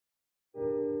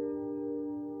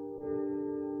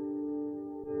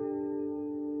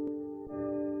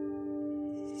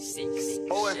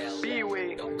OFB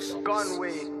way, gun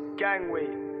way, gang way,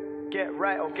 get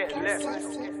right or get left.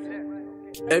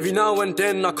 Every now and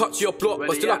then I cut to your block,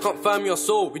 but still I can't find me your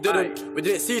soul. We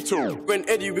didn't see through. When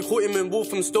Eddie, we caught him in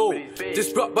Wolfhamstow.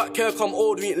 This brought back here come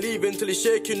old, we ain't leaving till he's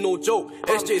shaking, no joke.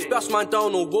 SJ splash man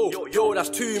down, no whoa. Yo, that's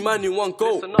 2 man in 1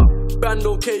 go.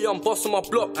 Bandokay, I'm boss on my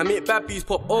block. I make bad bees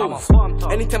pop O's.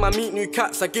 Anytime I meet new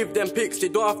cats, I give them pics, they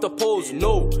don't have to pose,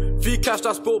 no. V cash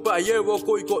that's broke, but a year ago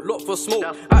you got locked for smoke.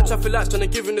 Actually, I feel like trying to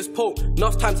give him this poke.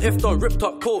 Enough times F done ripped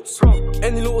up coats.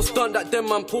 Any little stunt that them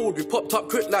man pulled, we popped up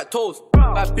quick like toes.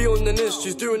 Bad B on the list,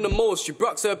 she's doing the most. She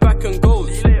brocks her back and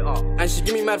goes. And she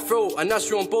give me mad throat, and now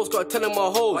she on both, gotta tell him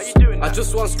my hoes. I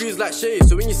just want squeeze like Shay,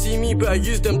 so when you see me, better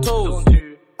use them toes.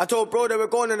 I told bro that we're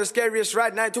going on the scariest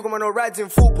ride. Now I took him on no rides in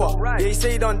football. Yeah, he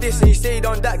say he done this and he say he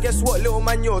done that. Guess what, little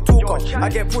man, you're a talker. I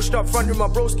get pushed up front with my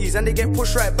broskies and they get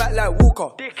pushed right back like Walker.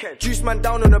 Juice man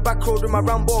down on the back road with my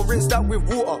Rambo and rinsed out with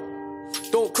water.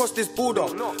 Don't cross this border.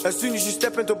 As soon as you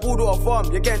step into border or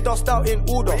farm, you're getting dust out in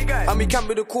order. And we camp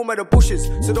with the cool by the bushes,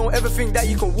 so don't ever think that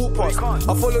you can walk past.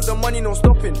 I follow the money, no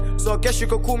stopping, so I guess you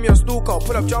could call me a stalker.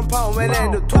 Pull up, jump out, and we're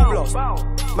letting the tool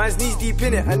blast. Man's knees deep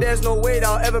in it, and there's no way that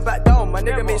I'll ever back down. My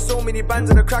nigga made so many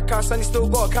bands in the crack house, and he still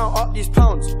gotta count up these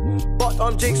pounds. But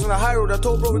I'm Jake's on the high road, I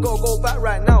told bro we gotta go back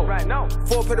right now.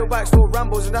 4 pedal bikes, 4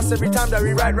 Rambos, and that's every time that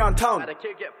we ride round town.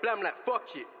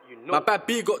 My bad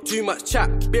B got too much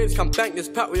chat. Babes can bank this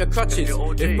pack with your crutches.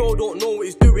 If bro don't know what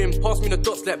he's doing, pass me the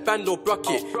dots like Bando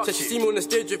Bucket. Said she see me on the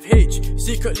stage with H.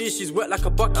 Secretly she's wet like a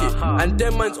bucket. And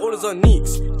them man's orders on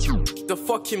neeks. The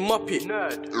fucking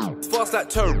muppet. Fast like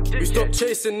Terry. We stop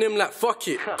chasing them like fuck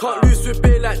it. Can't lose with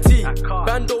Bay like T.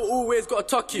 Bando always gotta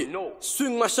tuck it.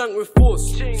 Swing my shank with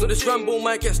force, so this Rambo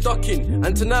might get stuck in.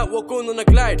 And tonight we're going on a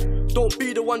glide. Don't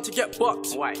be the one to get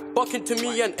bucked. Bucking to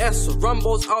me and S.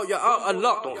 Rambo's out, you're out of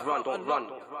luck. Don't run.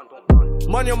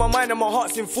 Money on my mind and my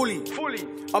heart's in fully.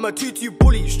 I'm a 2-2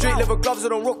 bully. Straight leather gloves, I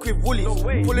don't rock with woolies.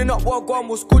 Pulling up while Guam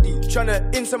was goody.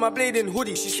 Tryna insert my blade in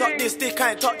hoodie. She sucked this dick,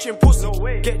 I ain't touching pussy.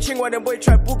 Get ching while them boy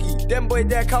try boogie. Them boy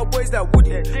there cowboys that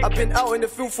woody. I've been out in the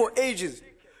field for ages.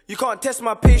 You can't test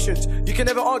my patience. You can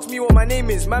never ask me what my name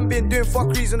is. Man been doing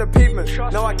fuckeries on the pavement.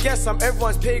 Now I guess I'm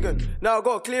everyone's pagan. Now I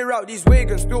gotta clear out these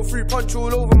wagons. Spill free punch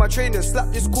all over my trainers.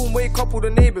 Slap this cool way, couple the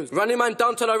neighbours. Running man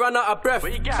down till I run out of breath.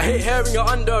 I hate hearing you're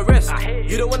under arrest.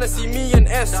 You don't wanna see me and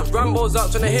S. Rambo's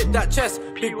out trying to hit that chest.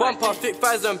 Big bumper, thick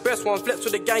thighs and breasts. One flex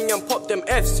with the gang and pop them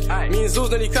Fs. Me and Zools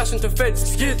nearly crash into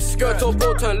feds. Skid, skirt or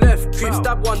bro turn left. Creep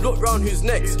stab one, look round who's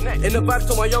next. In the back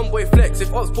to my young boy flex.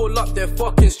 If ops pull up, they're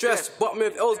fucking stressed. But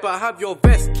with L's, but I have your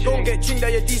vest. Don't get chinged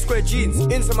at your D-square jeans.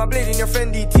 Insert my blade in your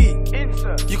Fendi tee.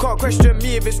 You can't question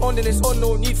me, if it's on then it's on,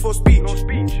 no need for speech.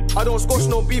 I don't squash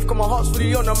no beef, cause my heart's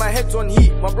fully on and my head's on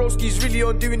heat. My broski's really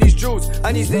on doing these drills,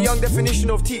 and he's the young definition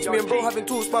of teach. Me and bro having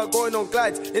talks about going on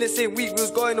glides. In the same week we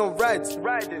was going on rides.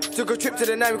 Took a trip to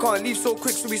the night, we can't leave so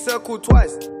quick, so we circled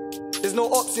twice. There's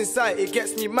no ops in sight, it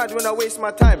gets me mad when I waste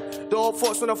my time. The old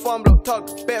thoughts on a farm block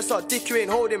tug. Better start dick, you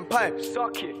ain't holding pipe.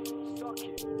 Suck it.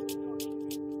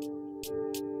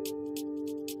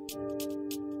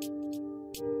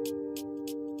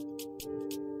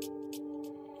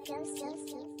 Go